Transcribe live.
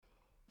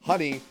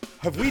Honey,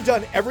 have we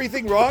done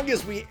everything wrong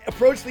as we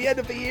approach the end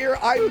of the year?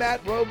 I'm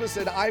Matt Robus,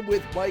 and I'm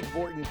with Mike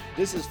Morton.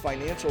 This is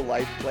Financial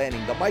Life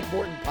Planning, the Mike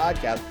Morton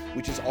podcast,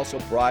 which is also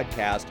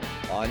broadcast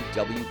on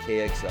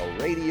WKXL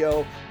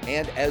Radio.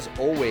 And as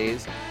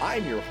always,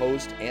 I'm your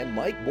host, and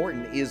Mike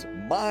Morton is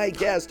my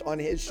guest on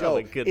his show. Oh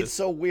my goodness. It's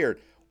so weird.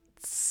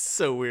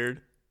 So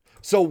weird.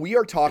 So we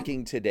are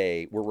talking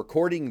today, we're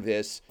recording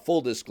this,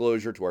 full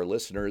disclosure to our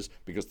listeners,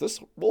 because this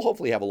will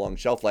hopefully have a long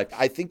shelf life.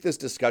 I think this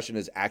discussion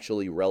is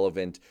actually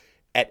relevant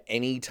at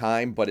any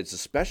time, but it's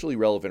especially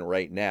relevant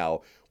right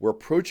now. We're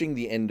approaching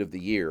the end of the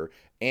year,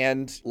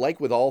 and like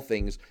with all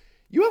things,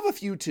 you have a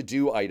few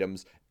to-do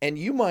items, and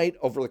you might,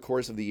 over the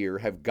course of the year,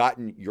 have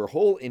gotten your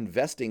whole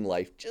investing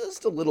life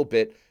just a little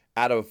bit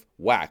out of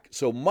whack.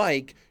 So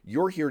Mike,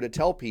 you're here to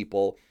tell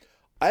people,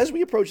 as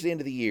we approach the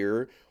end of the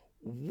year,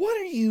 what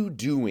are you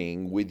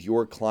doing with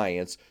your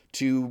clients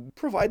to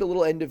provide a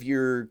little end of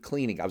year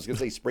cleaning? I was going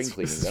to say spring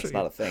cleaning. That's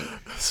not a thing.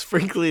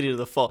 Spring cleaning of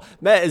the fall.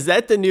 Matt, is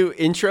that the new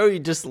intro you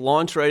just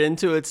launch right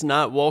into? It's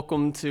not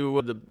welcome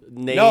to the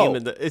name. No,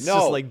 it's no,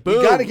 just like, boom.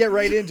 You got to get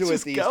right into it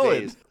Just these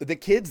going. days. The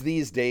kids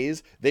these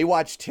days, they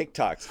watch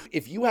TikToks.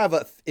 If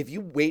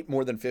you wait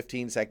more than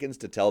 15 seconds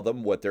to tell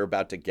them what they're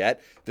about to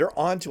get, they're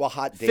on to a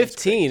hot dance.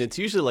 15. craze. It's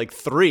usually like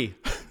 3.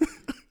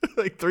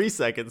 Like 3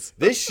 seconds.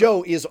 This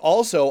show is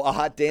also a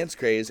hot dance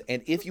craze,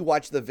 and if you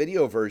watch the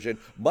video version,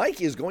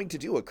 Mike is going to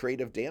do a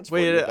creative dance for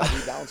you about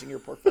rebalancing your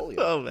portfolio.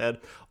 Oh, man.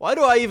 Why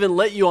do I even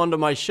let you onto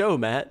my show,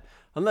 Matt?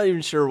 I'm not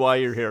even sure why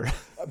you're here.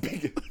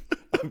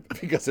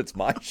 Because it's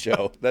my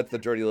show. That's the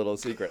dirty little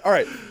secret. All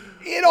right.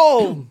 In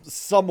all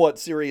somewhat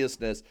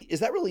seriousness, is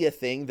that really a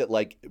thing that,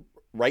 like,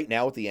 right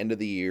now at the end of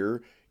the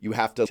year, you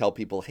have to tell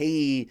people,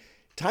 hey,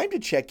 time to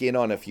check in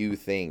on a few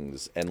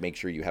things and make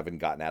sure you haven't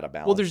gotten out of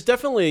balance? Well, there's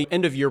definitely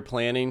end of year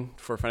planning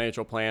for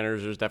financial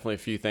planners. There's definitely a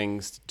few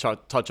things to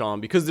touch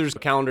on because there's a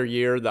calendar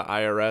year. The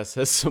IRS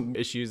has some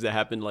issues that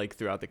happen like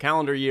throughout the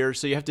calendar year.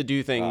 So you have to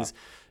do things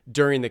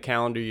during the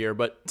calendar year.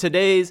 But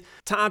today's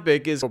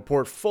topic is a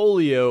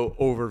portfolio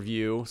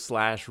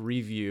overview /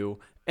 review.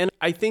 And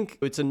I think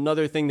it's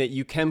another thing that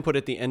you can put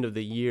at the end of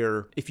the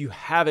year if you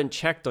haven't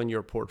checked on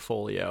your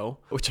portfolio,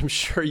 which I'm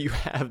sure you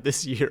have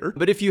this year.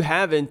 But if you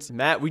haven't,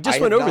 Matt, we just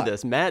went over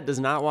this. Matt does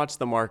not watch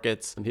the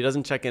markets. He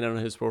doesn't check in on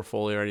his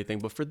portfolio or anything.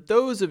 But for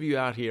those of you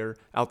out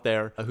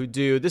there who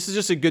do, this is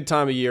just a good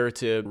time of year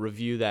to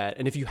review that.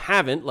 And if you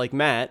haven't, like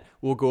Matt,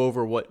 we'll go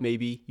over what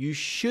maybe you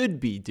should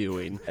be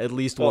doing at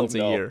least once a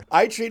year.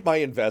 I treat my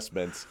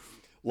investments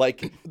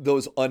like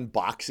those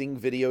unboxing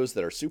videos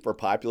that are super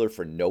popular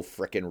for no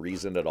frickin'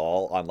 reason at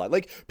all online.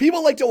 Like,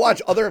 people like to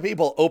watch other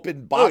people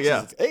open boxes.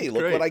 Oh, yeah. Hey,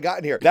 look what I got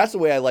in here. That's the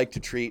way I like to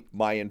treat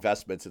my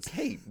investments. It's,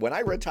 hey, when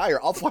I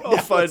retire, I'll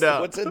find out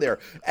what's in there.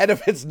 And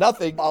if it's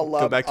nothing, I'll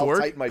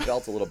tighten my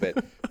belt a little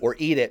bit or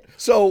eat it.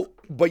 So,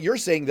 but you're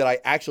saying that I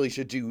actually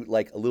should do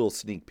like a little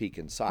sneak peek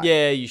inside.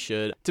 Yeah, you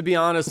should. To be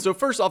honest, so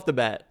first off the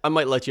bat, I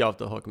might let you off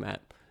the hook, Matt.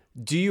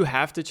 Do you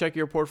have to check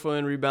your portfolio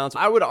and rebalance?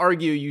 I would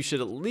argue you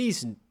should at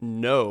least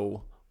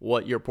know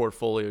what your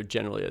portfolio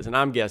generally is. And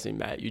I'm guessing,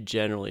 Matt, you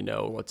generally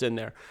know what's in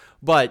there.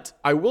 But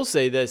I will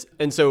say this,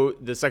 and so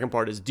the second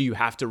part is, do you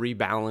have to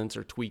rebalance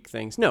or tweak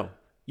things? No,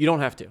 you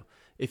don't have to.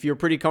 If you're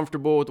pretty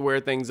comfortable with where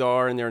things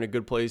are and they're in a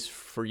good place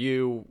for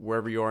you,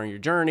 wherever you are in your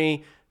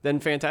journey, then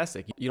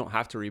fantastic. You don't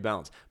have to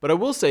rebalance. But I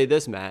will say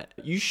this, Matt,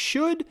 you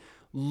should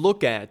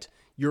look at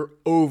your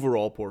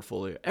overall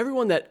portfolio.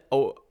 Everyone that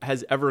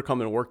has ever come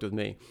and worked with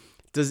me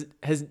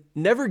has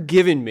never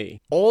given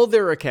me all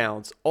their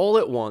accounts all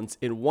at once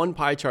in one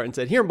pie chart and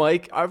said, here,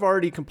 Mike, I've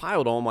already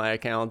compiled all my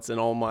accounts and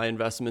all my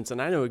investments,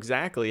 and I know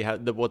exactly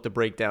what the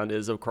breakdown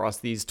is across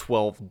these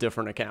 12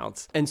 different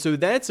accounts. And so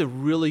that's a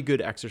really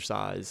good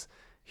exercise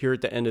here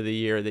at the end of the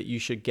year that you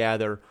should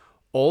gather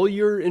all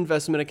your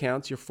investment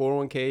accounts, your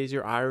 401ks,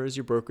 your IRAs,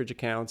 your brokerage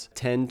accounts,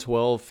 10,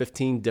 12,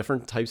 15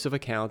 different types of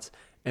accounts,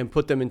 and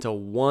put them into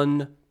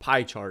one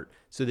pie chart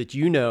so that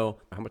you know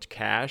how much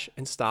cash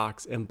and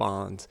stocks and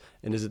bonds,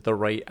 and is it the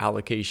right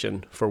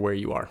allocation for where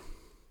you are.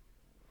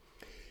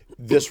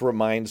 This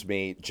reminds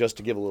me, just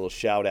to give a little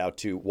shout out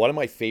to one of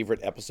my favorite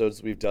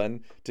episodes we've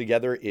done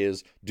together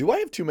is, do I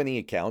have too many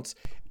accounts?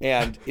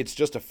 And it's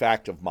just a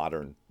fact of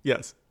modern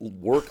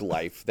work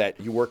life that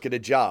you work at a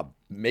job.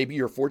 Maybe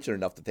you're fortunate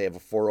enough that they have a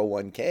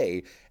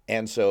 401k.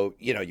 And so,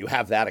 you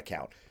have that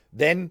account.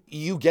 Then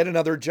you get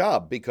another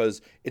job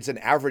because it's an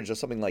average of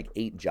something like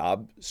 8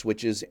 job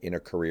switches in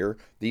a career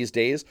these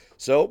days.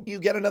 So you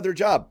get another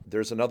job.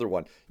 There's another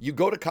one. You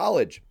go to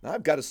college.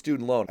 I've got a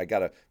student loan. I got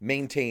to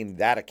maintain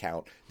that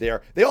account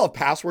there. They all have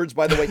passwords,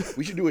 by the way.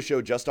 We should do a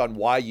show just on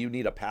why you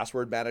need a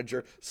password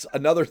manager.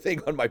 Another thing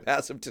on my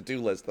massive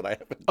to-do list that I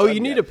haven't done you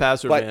need yet. A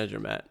password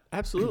manager, Matt.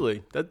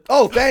 Absolutely.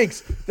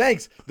 Thanks.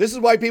 This is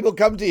why people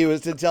come to you,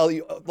 is to tell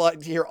you, to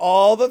hear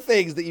all the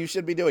things that you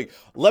should be doing.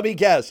 Let me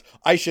guess.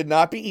 I should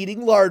not be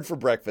eating lard for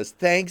breakfast.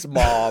 Thanks,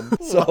 Mom.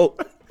 So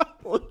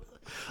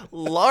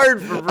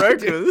lard for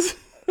breakfast?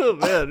 Oh,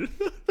 man.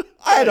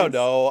 I don't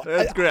know.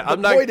 That's great. The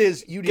point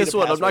is, you need guess a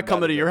what? I'm not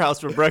coming manager. to your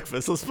house for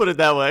breakfast. Let's put it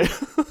that way.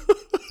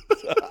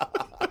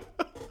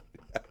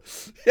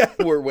 Yeah,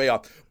 we're way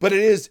off. But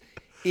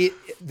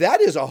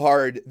that is a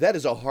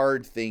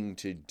hard thing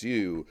to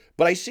do.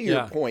 But I see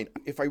your point.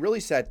 If I really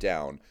sat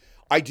down,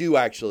 I do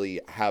actually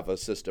have a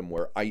system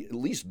where I at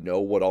least know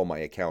what all my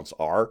accounts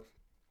are,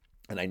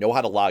 and I know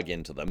how to log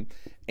into them.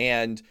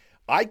 And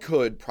I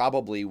could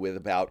probably, with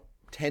about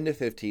 10 to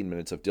 15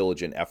 minutes of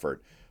diligent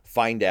effort,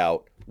 find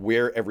out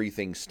where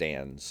everything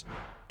stands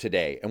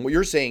today. And what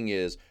you're saying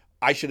is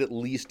I should at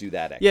least do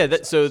that exercise.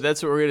 Yeah, so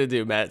that's what we're going to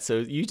do, Matt. So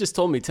you just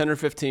told me 10 or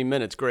 15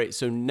 minutes. Great.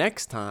 So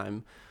next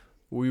time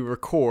we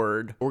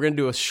record, we're going to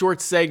do a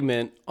short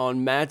segment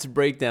on Matt's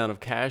breakdown of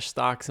cash,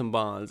 stocks, and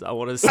bonds. I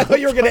thought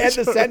you were going to end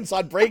the sentence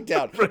on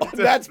breakdown. On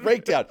Matt's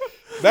breakdown.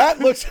 Matt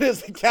looks at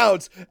his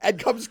accounts and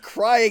comes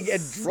crying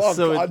and drunk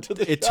onto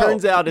the show. It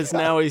turns out it's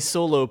now a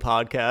solo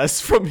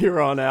podcast from here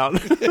on out.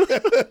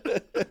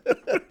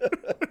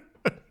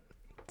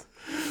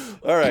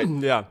 All right.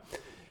 Yeah.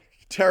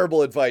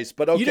 Terrible advice,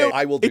 but okay,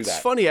 I will do that. It's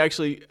funny,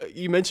 actually.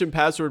 You mentioned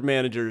password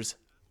managers.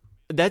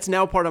 That's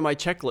now part of my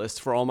checklist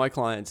for all my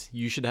clients.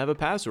 You should have a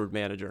password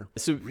manager.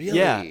 So, really?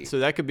 Yeah, so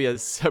that could be a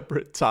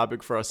separate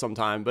topic for us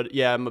sometime. But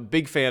yeah, I'm a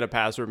big fan of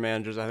password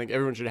managers. I think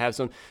everyone should have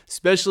some,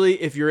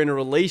 especially if you're in a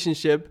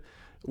relationship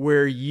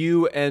where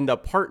you and a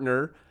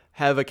partner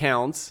have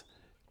accounts.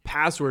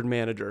 Password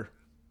manager.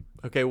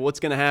 Okay, what's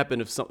going to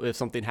happen if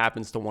something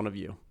happens to one of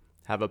you?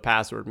 Have a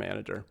password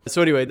manager.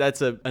 So anyway,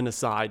 that's an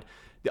aside.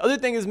 The other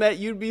thing is, Matt,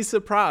 you'd be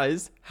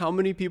surprised how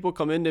many people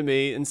come into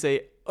me and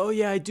say, oh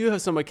yeah, I do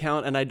have some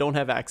account and I don't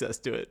have access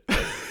to it.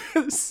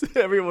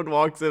 Everyone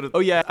walks in, oh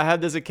yeah, I have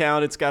this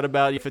account. It's got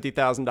about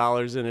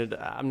 $50,000 in it.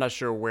 I'm not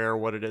sure where or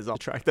what it is. I'll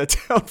track that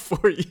down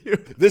for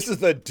you. This is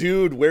the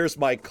dude, where's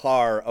my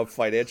car of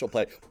financial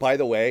planning. By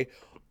the way,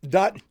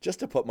 not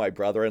just to put my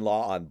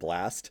brother-in-law on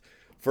blast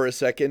for a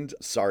second.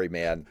 Sorry,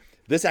 man.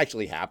 This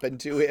actually happened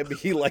to him.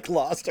 He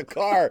lost a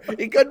car.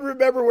 He couldn't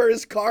remember where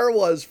his car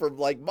was for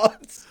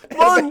months.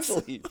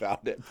 Eventually he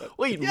found it.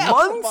 Wait,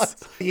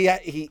 months? They're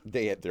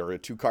a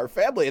 2-car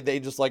family, and they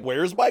just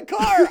where's my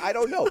car? I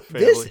don't know.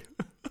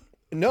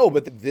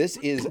 But this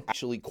is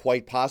actually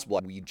quite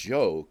possible. We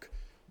joke,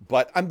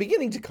 but I'm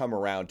beginning to come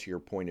around to your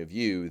point of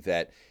view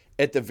that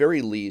at the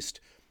very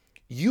least,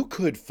 you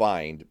could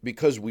find,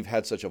 because we've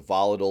had such a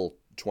volatile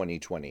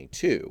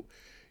 2022,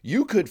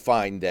 you could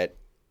find that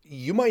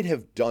you might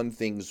have done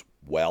things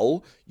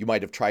well. You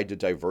might have tried to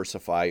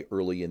diversify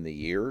early in the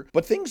year,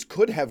 but things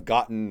could have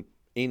gotten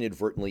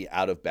inadvertently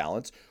out of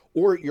balance,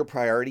 or your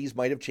priorities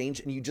might have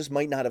changed and you just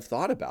might not have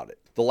thought about it.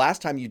 The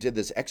last time you did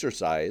this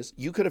exercise,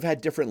 you could have had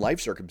different life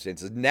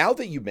circumstances. Now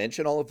that you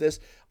mention all of this,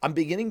 I'm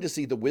beginning to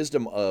see the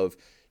wisdom of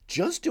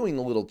just doing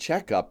a little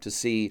checkup to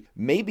see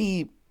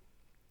maybe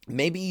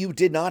you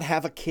did not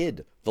have a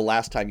kid the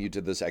last time you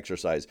did this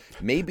exercise.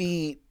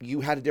 Maybe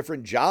you had a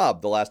different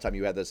job the last time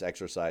you had this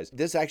exercise.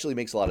 This actually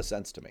makes a lot of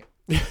sense to me.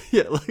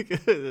 Yeah,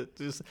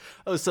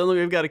 suddenly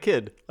we've got a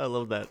kid. I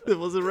love that. It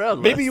wasn't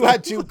around. Maybe you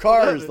had 2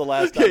 cars the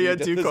last time. Yeah, you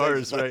had 2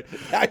 cars, right?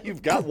 Now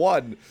you've got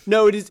 1.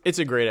 No, it's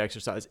a great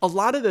exercise. A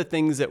lot of the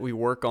things that we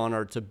work on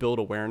are to build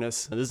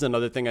awareness. And this is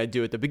another thing I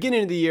do at the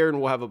beginning of the year, and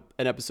we'll have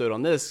an episode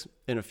on this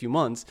in a few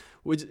months,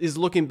 which is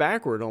looking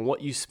backward on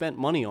what you spent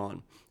money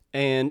on.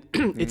 And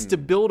it's to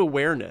build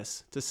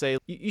awareness, to say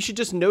you should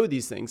just know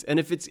these things.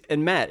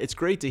 And Matt, it's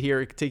great to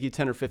hear it could take you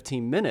 10 or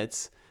 15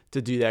 minutes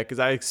to do that, because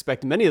I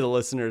expect many of the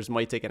listeners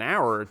might take an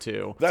hour or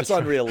two. That's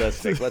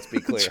unrealistic. Let's be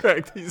clear.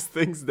 Track these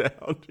things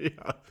down.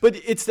 Yeah. But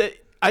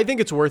I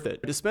think it's worth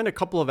it to spend a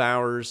couple of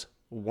hours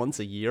once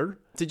a year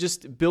to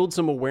just build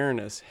some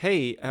awareness.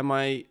 Hey,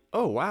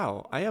 oh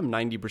wow, I am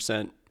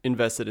 90%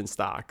 invested in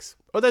stocks.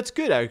 Oh, that's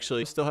good,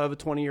 actually. Still have a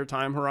 20-year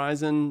time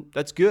horizon.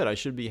 That's good. I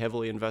should be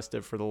heavily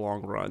invested for the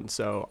long run.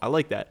 So I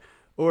like that.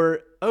 Or,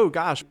 oh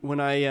gosh,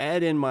 when I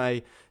add in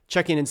my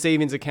checking and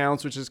savings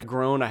accounts, which has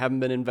grown, I haven't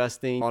been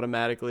investing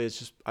automatically. It's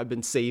just I've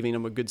been saving.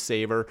 I'm a good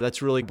saver.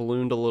 That's really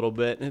ballooned a little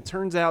bit. And it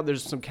turns out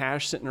there's some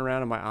cash sitting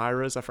around in my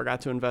IRAs. I forgot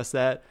to invest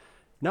that.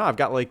 No, I've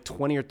got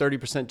 20 or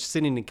 30%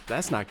 sitting in.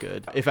 That's not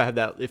good. If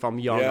I'm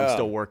young, I'm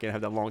still working, I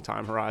have that long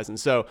time horizon.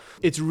 So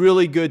it's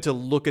really good to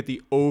look at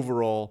the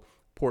overall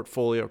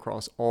portfolio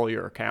across all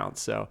your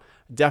accounts. So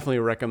definitely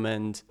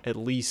recommend at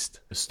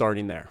least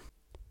starting there.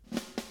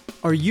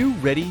 Are you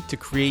ready to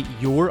create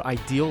your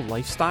ideal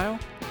lifestyle?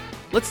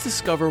 Let's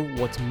discover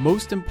what's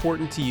most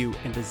important to you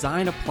and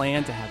design a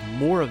plan to have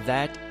more of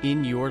that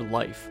in your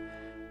life.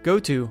 Go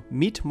to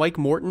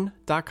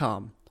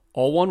meetmikemorton.com.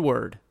 All one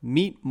word,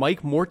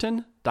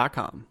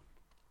 meetmikemorton.com.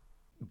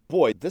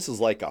 Boy, this is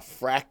like a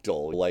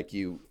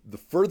fractal. The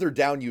further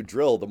down you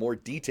drill, the more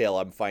detail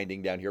I'm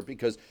finding down here,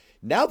 because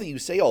now that you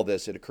say all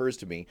this, it occurs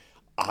to me,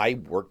 I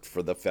worked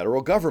for the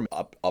federal government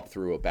up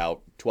through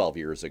about 12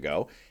 years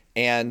ago,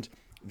 and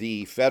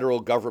the federal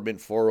government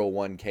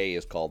 401k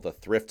is called the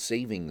Thrift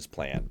Savings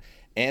Plan.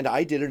 And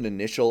I did an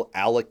initial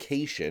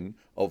allocation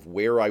of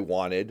where I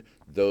wanted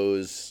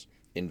those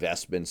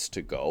investments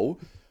to go,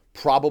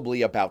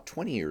 probably about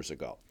 20 years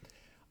ago.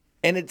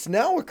 And it's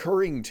now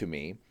occurring to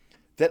me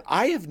that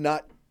I have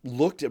not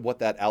looked at what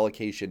that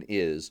allocation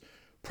is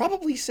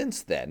probably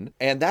since then,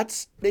 and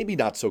that's maybe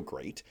not so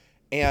great.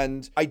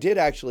 And I did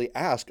actually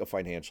ask a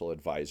financial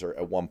advisor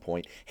at one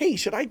point, hey,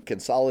 should I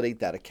consolidate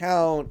that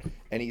account?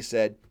 And he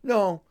said,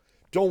 no,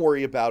 don't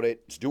worry about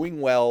it. It's doing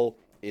well.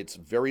 It's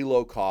very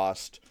low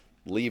cost.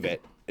 Leave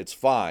it. It's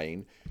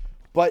fine.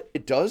 But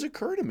it does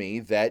occur to me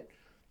that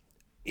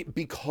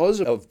because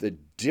of the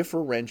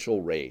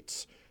differential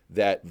rates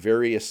that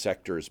various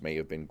sectors may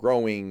have been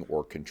growing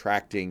or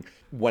contracting,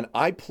 when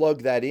I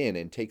plug that in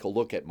and take a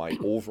look at my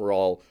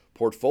overall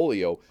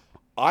portfolio,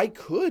 I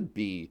could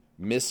be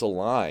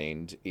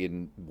misaligned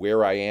in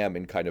where I am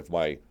in kind of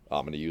my,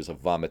 I'm going to use a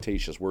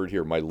vomitacious word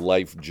here, my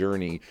life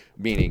journey,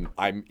 meaning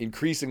I'm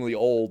increasingly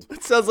old.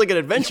 It sounds like an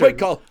adventure.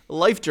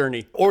 Life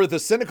journey. Or the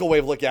cynical way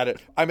of looking at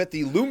it, I'm at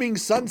the looming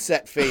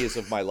sunset phase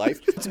of my life.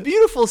 It's a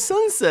beautiful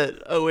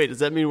sunset. Oh, wait, does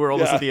that mean we're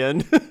almost at the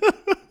end?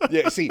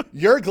 Yeah, see,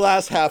 you're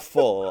glass half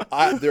full.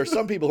 There are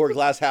some people who are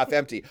glass half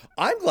empty.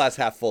 I'm glass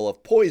half full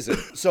of poison.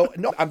 So,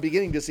 no, I'm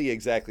beginning to see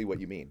exactly what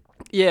you mean.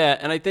 Yeah,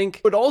 and I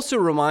think it also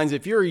reminds,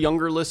 if you're a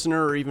younger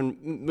listener or even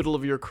middle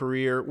of your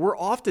career, we're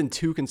often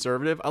too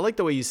conservative. I like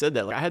the way you said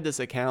that. Like, I had this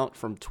account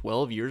from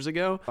 12 years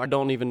ago. I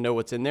don't even know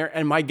what's in there.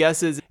 And my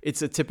guess is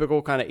it's a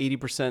typical kind of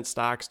 80%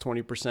 stocks,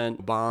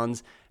 20%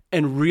 bonds.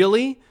 And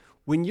really,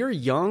 when you're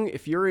young,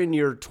 if you're in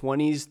your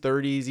 20s,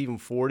 30s, even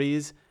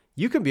 40s,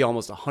 you can be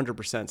almost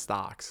 100%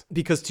 stocks.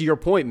 Because to your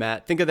point,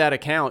 Matt, think of that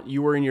account.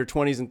 You were in your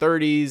 20s and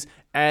 30s,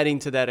 adding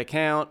to that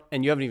account,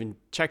 and you haven't even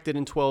checked it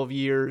in 12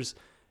 years.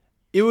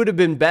 It would have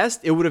been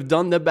best, it would have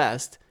done the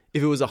best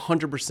if it was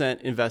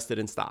 100% invested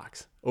in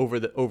stocks over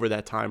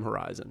that time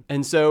horizon.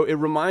 And so it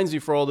reminds you,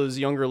 for all those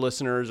younger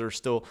listeners who are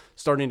still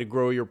starting to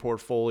grow your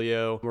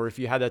portfolio, or if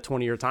you had that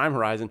 20-year time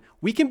horizon,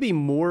 we can be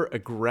more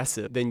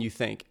aggressive than you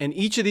think. And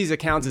each of these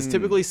accounts is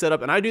typically set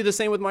up, and I do the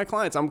same with my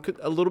clients. I'm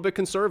a little bit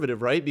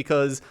conservative, right?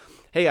 Because,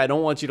 hey, I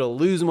don't want you to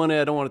lose money.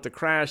 I don't want it to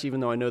crash,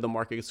 even though I know the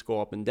markets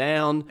go up and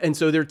down. And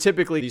so they're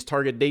typically, these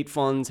target date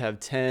funds have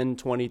 10,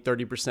 20,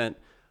 30%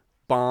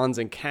 bonds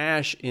and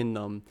cash in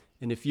them.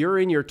 And if you're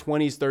in your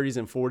 20s, 30s,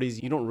 and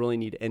 40s, you don't really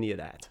need any of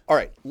that. All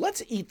right,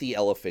 let's eat the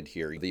elephant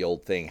here. The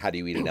old thing, how do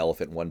you eat an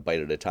elephant one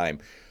bite at a time?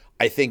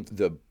 I think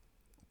the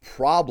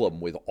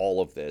problem with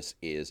all of this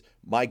is,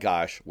 my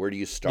gosh, where do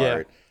you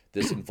start? Yeah.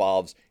 This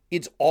involves,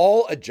 it's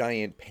all a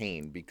giant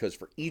pain, because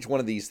for each one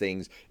of these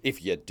things,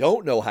 if you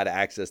don't know how to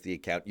access the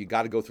account, you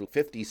got to go through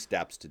 50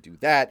 steps to do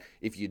that.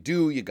 If you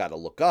do, you got to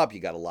look up,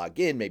 you got to log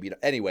in, maybe.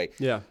 Anyway,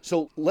 yeah.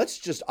 So let's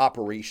just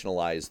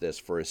operationalize this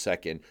for a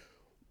second.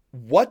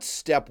 What's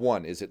step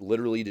one? Is it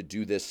literally to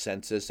do this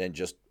census and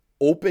just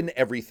open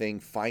everything,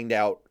 find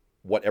out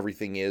what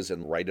everything is,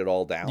 and write it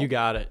all down? You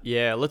got it.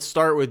 Yeah, let's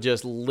start with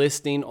just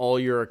listing all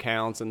your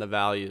accounts and the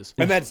values.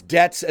 And that's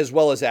debts as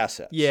well as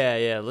assets.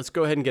 Yeah. Let's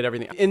go ahead and get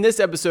everything. In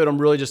this episode,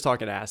 I'm really just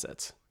talking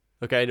assets.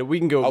 Okay, we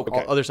can go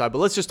other side, but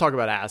let's just talk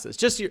about assets.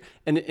 Just your,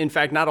 and in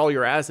fact, not all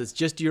your assets,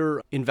 just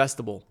your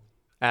investable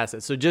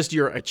assets. So just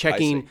your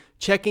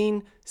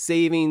checking,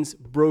 savings,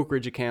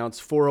 brokerage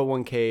accounts,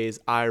 401ks,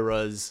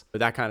 IRAs,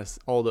 that kind of,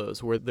 all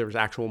those where there's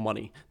actual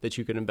money that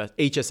you can invest.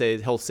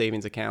 HSAs, health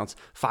savings accounts,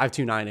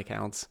 529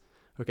 accounts.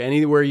 Okay,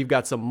 anywhere you've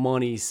got some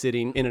money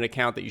sitting in an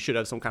account that you should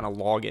have some kind of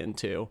login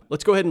to.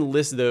 Let's go ahead and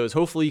list those.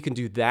 Hopefully you can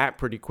do that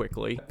pretty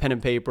quickly. Pen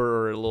and paper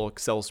or a little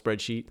Excel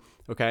spreadsheet,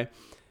 okay?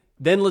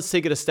 Then let's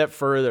take it a step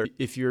further.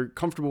 If you're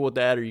comfortable with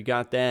that or you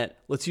got that,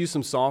 let's use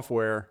some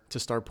software to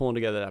start pulling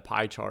together that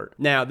pie chart.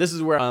 Now, this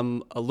is where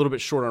I'm a little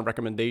bit short on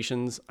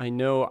recommendations. I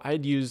know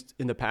I'd used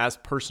in the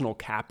past Personal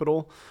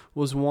Capital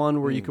was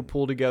one where you could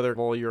pull together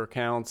all your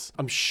accounts.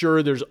 I'm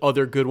sure there's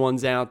other good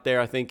ones out there.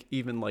 I think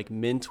even like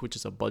Mint, which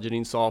is a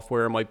budgeting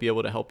software, might be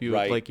able to help you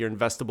with like your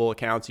investable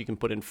accounts. You can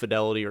put in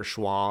Fidelity or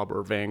Schwab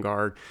or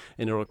Vanguard,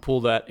 and it'll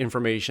pull that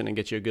information and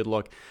get you a good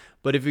look.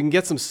 But if you can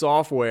get some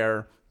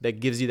software that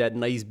gives you that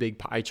nice big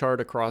pie chart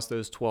across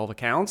those 12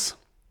 accounts,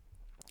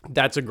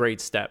 that's a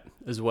great step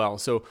as well.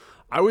 So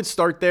I would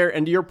start there.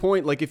 And to your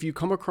point, like if you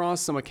come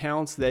across some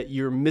accounts that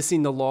you're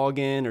missing the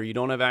login or you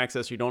don't have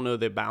access, you don't know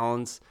the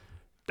balance,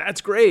 that's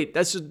great.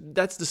 That's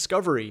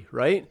discovery,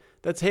 right?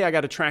 That's, hey, I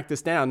got to track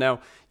this down. Now,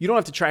 you don't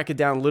have to track it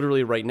down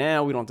literally right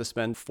now. We don't have to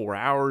spend 4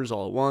 hours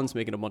all at once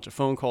making a bunch of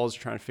phone calls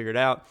trying to figure it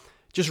out.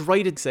 Just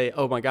write it, say,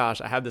 oh my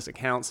gosh, I have this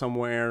account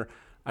somewhere.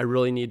 I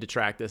really need to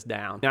track this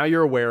down. Now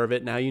you're aware of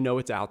it. Now you know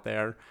it's out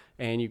there,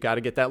 and you've got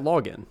to get that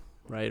login,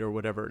 right? Or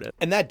whatever it is.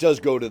 And that does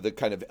go to the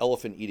kind of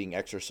elephant eating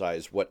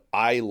exercise, what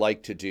I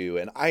like to do.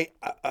 And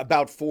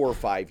about 4 or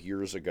 5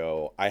 years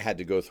ago, I had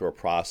to go through a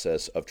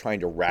process of trying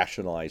to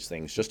rationalize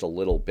things just a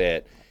little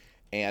bit.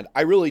 And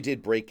I really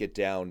did break it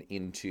down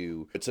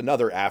into, it's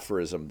another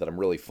aphorism that I'm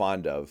really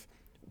fond of,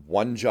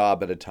 one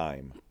job at a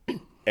time,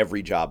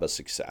 every job a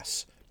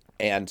success.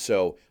 And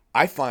so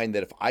I find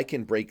that if I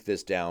can break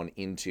this down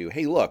into,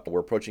 hey, look,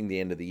 we're approaching the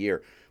end of the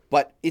year,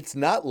 but it's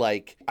not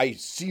like, I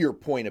see your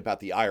point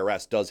about the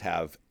IRS does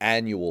have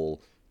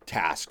annual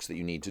tasks that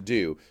you need to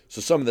do.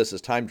 So some of this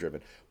is time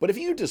driven. But if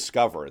you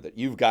discover that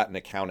you've got an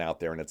account out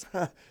there and it's,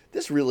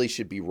 this really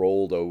should be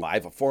rolled over, I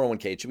have a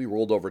 401k, it should be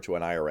rolled over to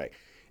an IRA.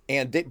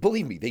 And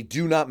believe me, they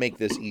do not make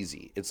this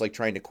easy. It's like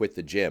trying to quit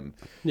the gym.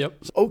 Yep.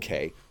 So,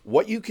 okay,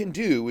 what you can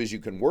do is you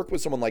can work with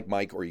someone like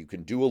Mike, or you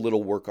can do a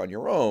little work on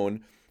your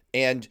own,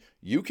 and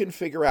you can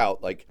figure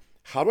out, like,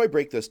 how do I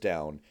break this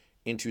down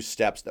into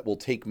steps that will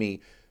take me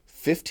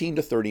 15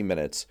 to 30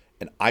 minutes,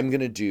 and I'm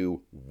going to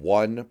do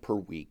one per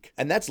week.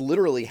 And that's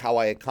literally how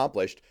I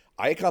accomplished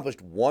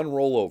one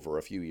rollover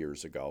a few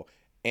years ago,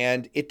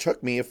 and it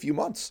took me a few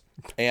months.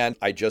 And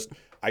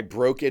I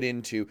broke it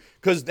into,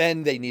 because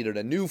then they needed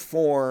a new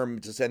form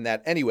to send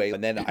that anyway.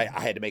 And then I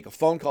had to make a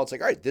phone call. It's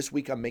like, all right, this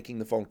week I'm making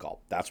the phone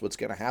call. That's what's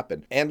going to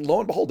happen. And lo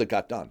and behold, it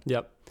got done.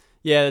 Yep.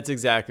 Yeah, that's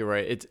exactly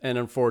right. And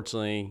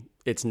unfortunately,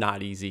 it's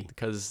not easy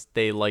because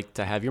they like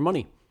to have your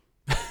money.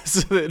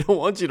 So they don't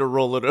want you to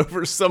roll it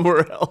over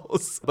somewhere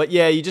else. But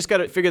yeah, you just got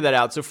to figure that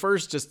out. So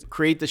first, just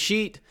create the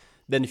sheet.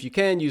 Then if you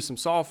can, use some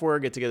software,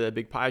 get together a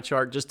big pie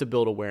chart just to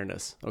build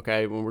awareness,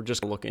 okay, when we're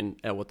just looking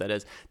at what that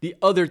is. The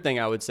other thing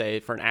I would say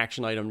for an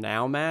action item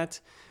now, Matt,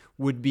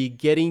 would be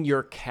getting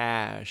your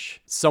cash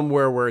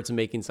somewhere where it's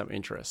making some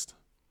interest.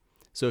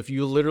 So if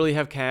you literally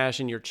have cash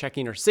in your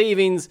checking or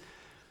savings,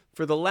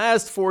 for the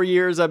last 4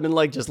 years, I've been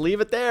like, just leave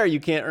it there. You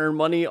can't earn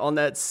money on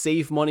that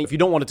safe money. If you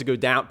don't want it to go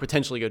down,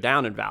 potentially go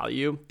down in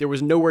value, there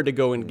was nowhere to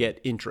go and get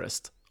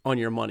interest on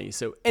your money.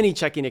 So any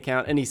checking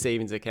account, any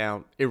savings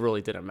account, it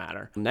really didn't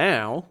matter.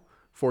 Now,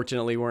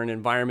 fortunately, we're in an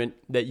environment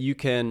that you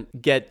can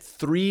get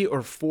 3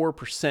 or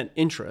 4%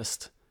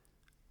 interest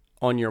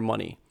on your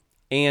money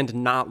and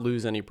not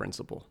lose any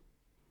principal.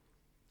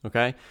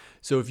 Okay.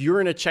 So if you're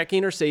in a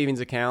checking or savings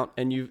account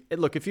and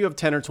if you have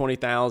 10 or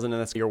 20,000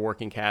 and that's your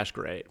working cash,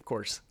 great. Of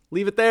course,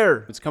 leave it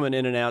there. It's coming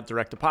in and out,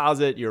 direct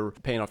deposit. You're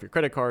paying off your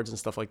credit cards and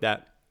stuff like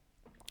that.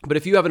 But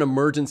if you have an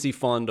emergency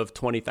fund of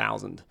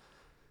 20,000,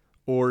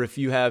 or if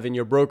you have in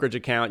your brokerage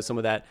account some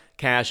of that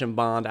cash and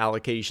bond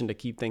allocation to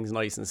keep things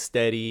nice and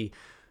steady,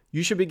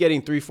 you should be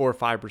getting 3, 4,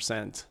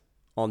 5%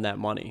 on that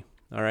money.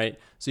 All right.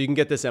 So you can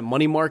get this at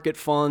money market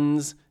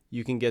funds.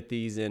 You can get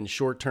these in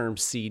short-term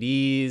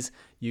CDs.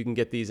 You can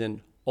get these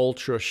in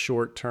ultra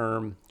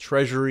short-term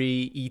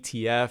treasury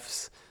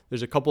ETFs.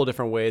 There's a couple of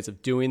different ways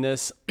of doing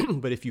this.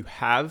 But if you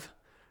have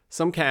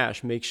some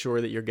cash, make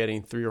sure that you're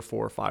getting 3 or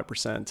 4 or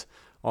 5%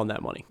 on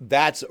that money.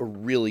 That's a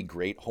really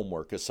great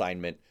homework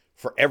assignment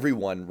for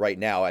everyone right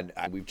now. And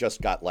we've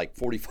just got like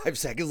 45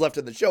 seconds left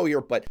in the show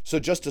here. But so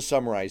just to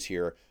summarize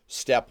here,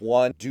 step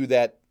 1, do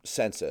that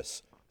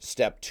census.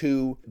 Step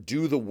 2,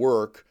 do the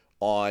work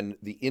on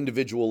the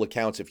individual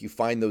accounts. If you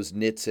find those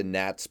nits and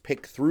gnats,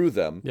 pick through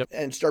them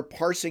and start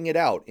parsing it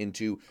out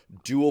into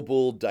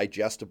doable,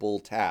 digestible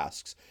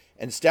tasks.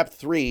 And step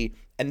 3,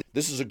 and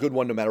this is a good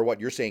one no matter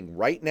what, you're saying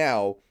right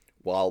now,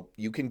 while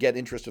you can get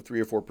interest of 3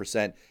 or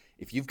 4%,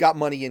 if you've got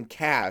money in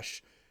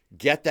cash,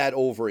 get that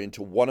over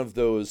into one of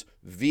those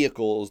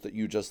vehicles that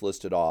you just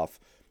listed off,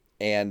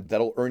 and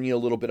that'll earn you a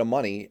little bit of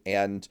money.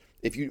 And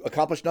if you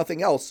accomplish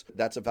nothing else,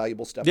 that's a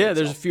valuable step. Yeah,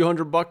 there's a few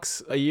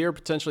 $100 a year,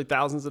 potentially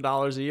thousands of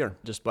dollars a year,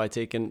 just by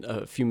taking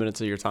a few minutes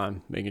of your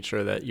time, making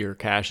sure that your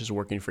cash is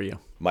working for you.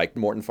 Mike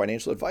Morton,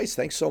 Financial Advice.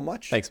 Thanks so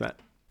much. Thanks, Matt.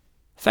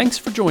 Thanks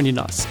for joining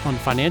us on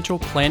Financial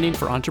Planning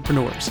for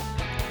Entrepreneurs.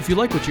 If you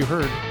like what you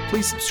heard,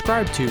 please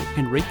subscribe to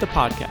and rate the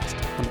podcast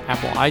on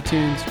Apple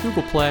iTunes,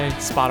 Google Play,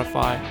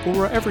 Spotify, or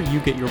wherever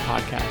you get your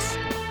podcasts.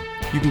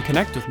 You can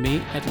connect with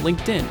me at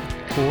LinkedIn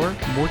or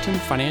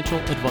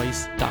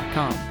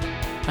mortonfinancialadvice.com.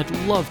 I'd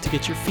love to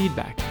get your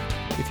feedback.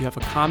 If you have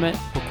a comment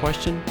or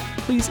question,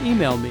 please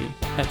email me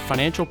at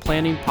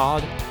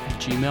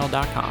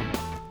financialplanningpod@gmail.com.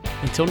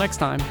 Until next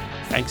time,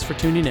 thanks for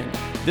tuning in.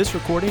 This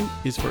recording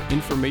is for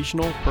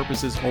informational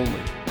purposes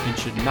only and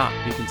should not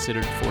be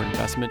considered for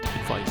investment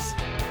advice.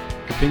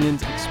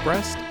 Opinions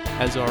expressed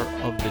as are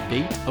of the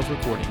date of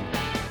recording.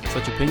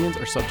 Such opinions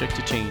are subject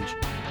to change.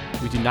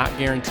 We do not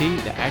guarantee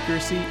the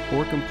accuracy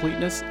or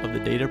completeness of the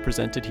data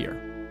presented here.